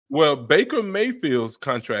Well, Baker Mayfield's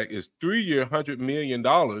contract is 3-year, $100 million,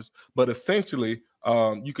 but essentially,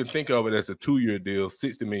 you can think of it as a 2-year deal,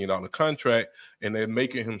 $60 million contract, and they're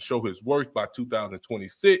making him show his worth by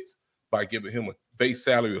 2026 by giving him a base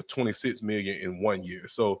salary of $26 million in 1 year.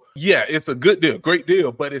 So, yeah, it's a good deal, great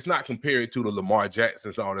deal, but it's not compared to the Lamar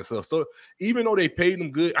Jacksons and all that stuff. So, even though they paid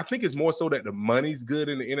him good, I think it's more so that the money's good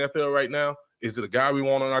in the NFL right now. Is it a guy we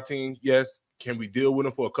want on our team? Yes. Can we deal with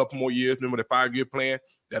him for a couple more years? Remember the 5-year plan?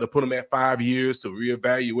 That'll put him at 5 years to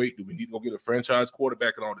reevaluate. Do we need to go get a franchise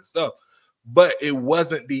quarterback and all this stuff? But it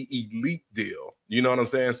wasn't the elite deal. You know what I'm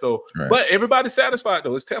saying? So, right. But everybody's satisfied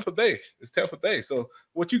though. It's Tampa Bay. It's Tampa Bay. So,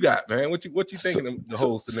 what you got, man? What you thinking of the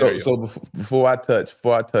whole scenario? So before I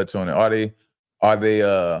touch on it, are they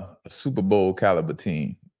a Super Bowl caliber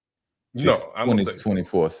team? No, I'm gonna say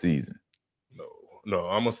 2024 season. No,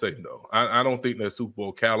 I'm gonna say no. I don't think they're Super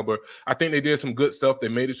Bowl caliber. I think they did some good stuff. They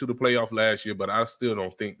made it to the playoff last year, but I still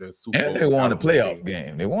don't think they're Super Bowl. And they won a playoff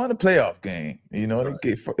game. They won a playoff game. You know,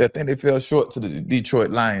 right. I think they fell short to the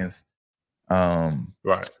Detroit Lions.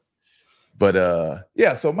 Right. But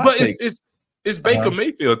yeah. So it's Baker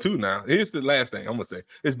Mayfield too. Now, here's the last thing I'm gonna say.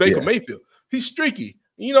 It's Baker Mayfield. He's streaky.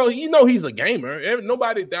 You know he's a gamer.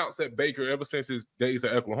 Nobody doubts that Baker ever since his days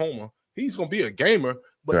at Oklahoma. He's gonna be a gamer.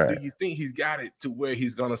 But do you think he's got it to where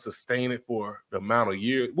he's going to sustain it for the amount of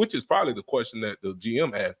years, which is probably the question that the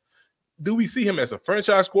GM asked. Do we see him as a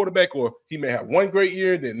franchise quarterback, or he may have one great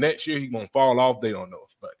year, then next year he's going to fall off? They don't know.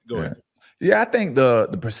 But go ahead. Yeah, I think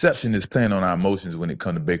the perception is playing on our emotions when it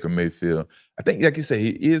comes to Baker Mayfield. I think, like you say, he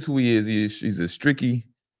is who he is. He's a streaky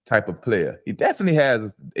type of player. He definitely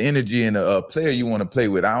has energy and a player you want to play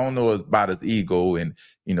with. I don't know about his ego and,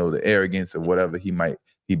 the arrogance or whatever he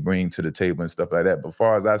bring to the table and stuff like that. But as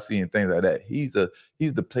far as I see and things like that, he's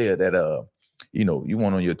the player that you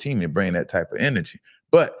want on your team and bring that type of energy.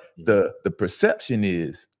 But the perception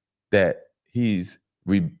is that he's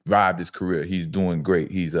revived his career. He's doing great.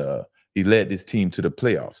 He led this team to the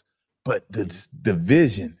playoffs. But the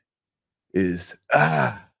division is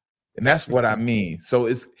and that's what I mean. So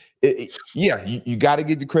you got to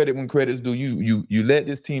give you credit when credit's due. You led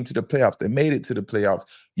this team to the playoffs. They made it to the playoffs.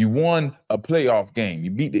 You won a playoff game. You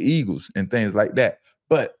beat the Eagles and things like that.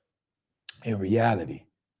 But in reality,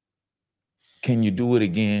 can you do it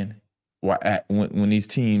again? When these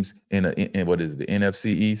teams in what is it, the NFC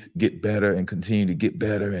East get better and continue to get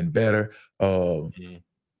better and better?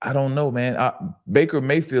 I don't know, man. Baker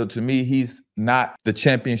Mayfield, to me, he's not the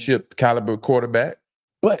championship caliber quarterback,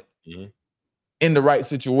 but in the right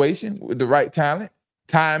situation with the right talent,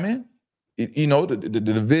 timing, the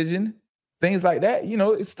division, things like that,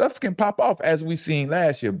 stuff can pop off as we seen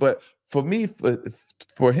last year. But for me,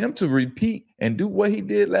 for him to repeat and do what he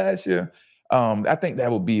did last year, I think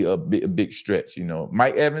that would be a big stretch.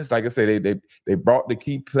 Mike Evans, like I said, they brought the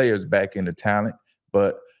key players back into talent,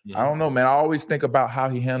 but I don't know, man. I always think about how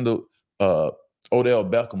he handled Odell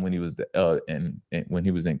Beckham when he was when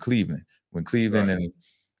he was in Cleveland, when Cleveland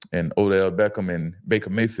and Odell Beckham and Baker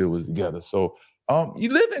Mayfield was together. So you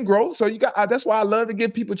live and grow. So that's why I love to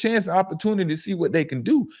give people a chance and opportunity to see what they can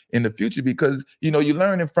do in the future, because you're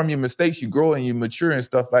learning from your mistakes, you grow and you mature and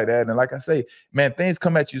stuff like that. And like I say, man, things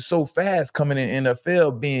come at you so fast coming in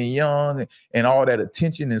NFL, being young and all that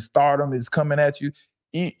attention and stardom is coming at you.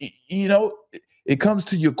 It comes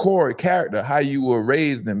to your core character, how you were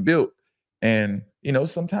raised and built. And,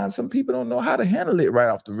 sometimes some people don't know how to handle it right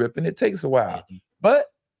off the rip, and it takes a while. But,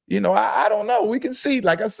 I don't know. We can see,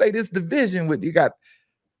 like I say, this division you got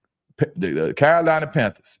the Carolina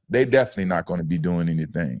Panthers. They definitely not going to be doing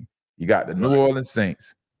anything. You got the New Orleans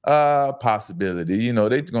Saints. Possibility.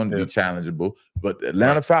 They're going to be challengeable. But the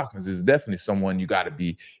Atlanta Falcons is definitely someone you got to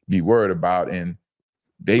be worried about, and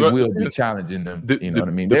they will be challenging them. You know what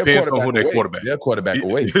I mean? Depends on who their quarterback. They're quarterback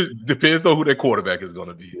away. Depends on who their quarterback is going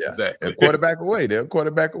to be. Yeah. Exactly. They're quarterback away. They're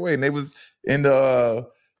quarterback away. And they was in the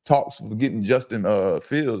talks of getting Justin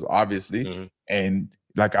Fields, obviously. And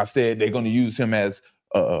like I said, they're going to use him as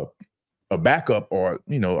a backup or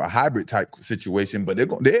a hybrid type situation. But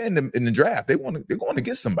they're in the draft. They're going to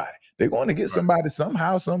get somebody. They're going to get somebody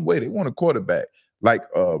somehow, some way. They want a quarterback. Like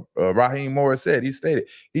Raheem Morris said.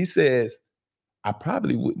 He says, I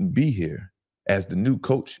probably wouldn't be here as the new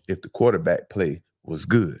coach if the quarterback play was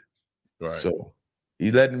good. Right. So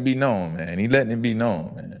he's letting it be known,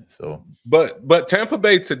 man. So, but Tampa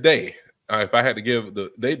Bay today, if I had to give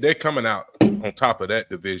they're coming out on top of that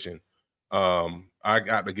division. I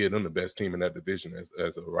got to give them the best team in that division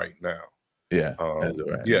as of right now. Yeah,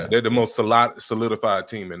 they're the most solidified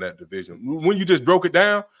team in that division. When you just broke it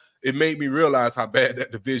down, it made me realize how bad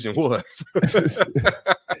that division was.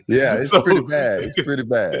 Yeah, it's pretty bad. It's pretty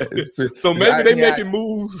bad. So maybe they making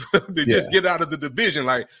moves to just get out of the division.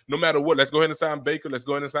 Like, no matter what, let's go ahead and sign Baker. Let's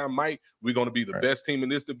go ahead and sign Mike. We're going to be the best team in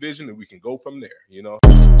this division, and we can go from there, you know?